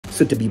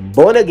So to be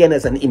born again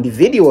as an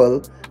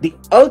individual, the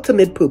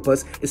ultimate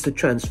purpose is to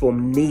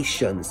transform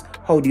nations.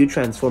 How do you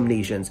transform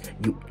nations?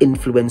 You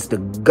influence the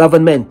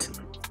government.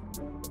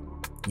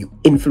 You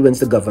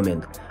influence the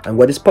government. And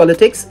what is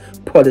politics?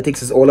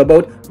 Politics is all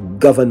about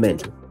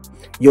government.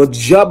 Your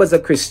job as a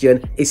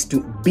Christian is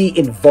to be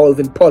involved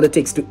in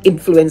politics, to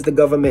influence the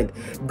government.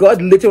 God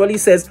literally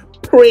says,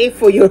 pray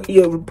for your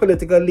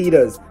political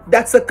leaders.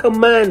 That's a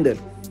command.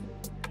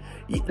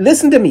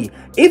 Listen to me.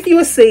 If you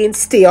are saying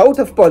stay out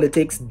of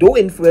politics, don't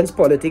influence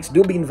politics,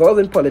 don't be involved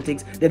in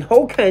politics, then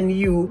how can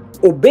you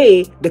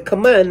obey the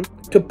command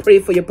to pray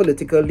for your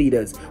political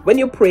leaders? When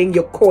you're praying,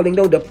 you're calling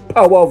down the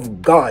power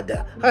of God.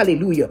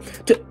 Hallelujah.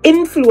 To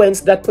influence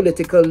that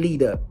political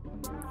leader.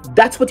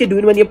 That's what you're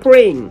doing when you're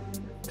praying.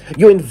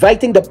 You're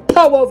inviting the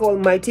power of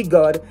Almighty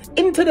God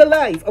into the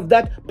life of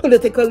that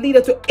political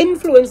leader to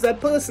influence that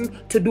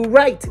person to do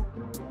right.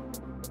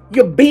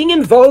 You're being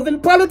involved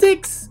in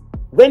politics.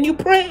 When you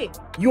pray,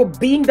 you're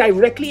being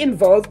directly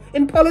involved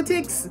in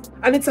politics.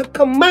 And it's a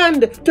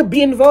command to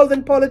be involved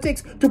in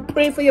politics, to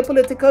pray for your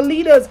political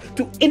leaders,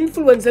 to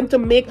influence them to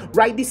make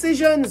right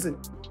decisions.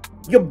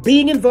 You're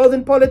being involved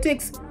in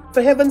politics.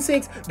 For heaven's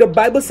sakes, the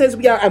Bible says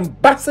we are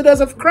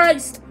ambassadors of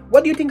Christ.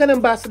 What do you think an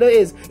ambassador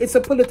is? It's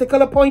a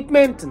political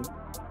appointment.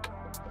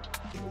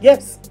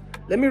 Yes.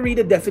 Let me read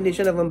the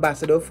definition of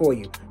ambassador for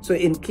you, so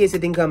in case you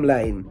think I'm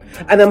lying.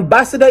 An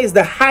ambassador is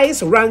the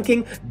highest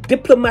ranking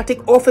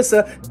diplomatic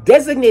officer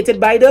designated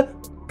by the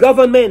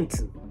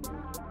government.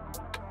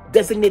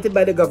 Designated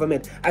by the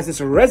government as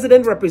its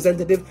resident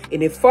representative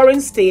in a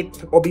foreign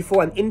state or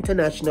before an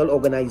international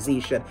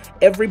organization.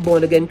 Every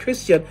born-again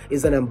Christian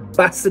is an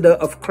ambassador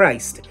of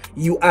Christ.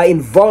 You are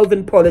involved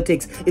in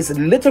politics. It's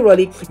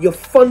literally your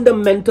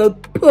fundamental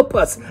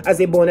purpose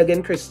as a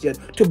born-again Christian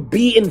to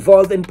be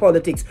involved in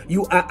politics.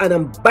 You are an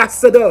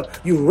ambassador.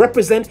 You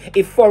represent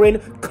a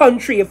foreign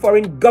country, a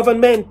foreign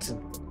government.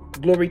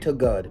 Glory to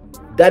God.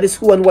 That is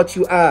who and what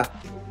you are.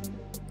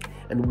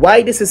 And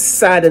why this is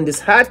sad and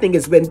disheartening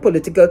is when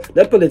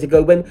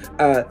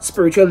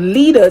spiritual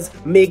leaders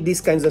make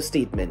these kinds of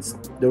statements.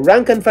 The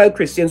rank and file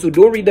Christians who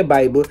don't read the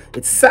Bible,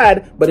 it's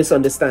sad, but it's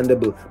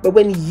understandable. But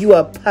when you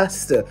are a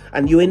pastor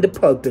and you're in the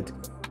pulpit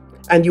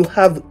and you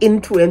have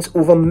influence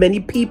over many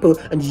people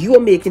and you are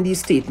making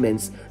these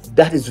statements,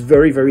 that is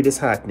very, very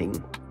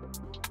disheartening.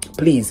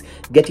 Please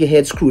get your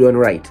head screwed on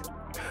right.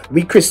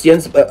 We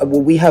Christians,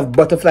 we have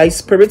butterfly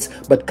spirits,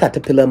 but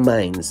caterpillar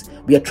minds.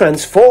 We are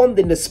transformed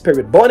in the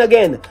spirit, born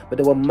again, but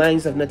our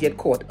minds have not yet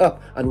caught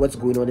up on what's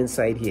going on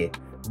inside here.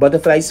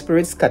 Butterfly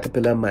spirits,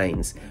 caterpillar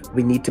minds.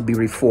 We need to be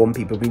reformed,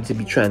 people. We need to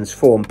be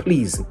transformed.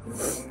 Please,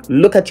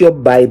 look at your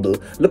Bible.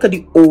 Look at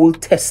the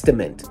Old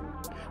Testament.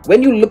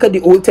 When you look at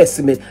the Old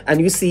Testament and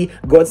you see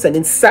God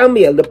sending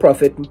Samuel, the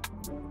prophet,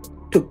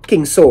 to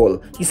King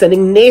Saul. He's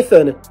sending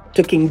Nathan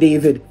to King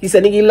David. He's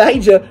sending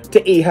Elijah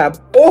to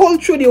Ahab. All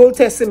through the Old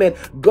Testament,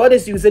 God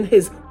is using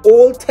his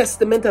Old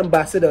Testament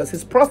ambassadors,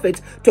 his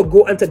prophets, to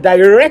go and to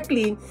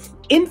directly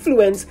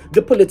influence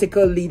the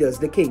political leaders,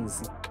 the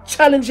kings.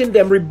 Challenging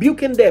them,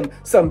 rebuking them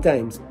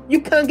sometimes. You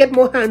can't get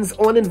more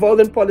hands-on involved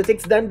in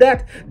politics than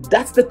that.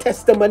 That's the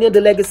testimony and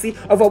the legacy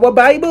of our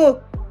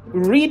Bible.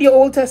 Read your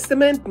Old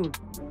Testament.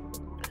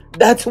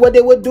 That's what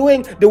they were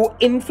doing. They were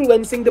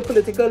influencing the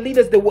political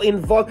leaders. They were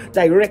involved,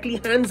 directly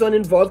hands-on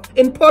involved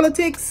in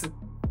politics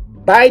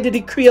by the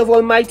decree of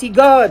Almighty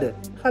God.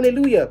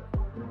 Hallelujah.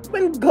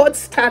 When God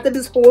started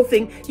this whole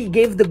thing, he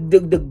gave the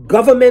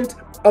government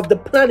of the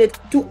planet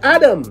to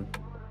Adam.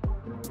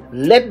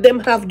 Let them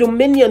have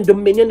dominion.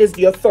 Dominion is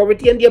the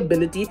authority and the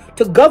ability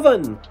to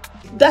govern.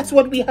 That's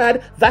what we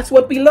had. That's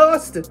what we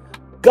lost.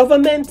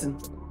 Government.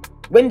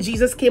 When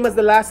Jesus came as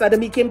the last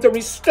Adam, he came to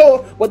restore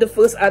what the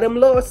first Adam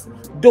lost.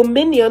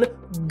 Dominion,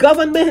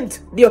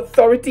 government, the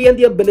authority and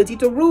the ability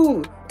to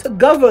rule, to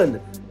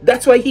govern.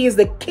 That's why he is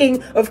the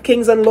King of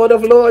kings and Lord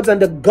of lords,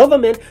 and the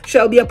government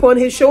shall be upon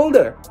his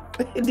shoulder.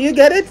 Do you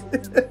get it?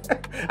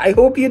 I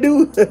hope you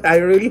do. I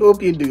really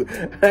hope you do.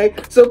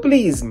 Right? So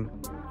please,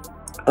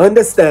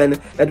 understand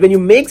that when you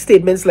make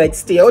statements like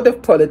stay out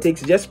of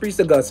politics, just preach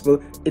the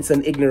gospel, it's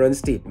an ignorant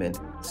statement.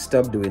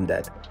 Stop doing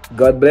that.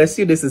 God bless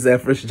you. This is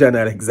Ephraim John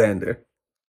Alexander.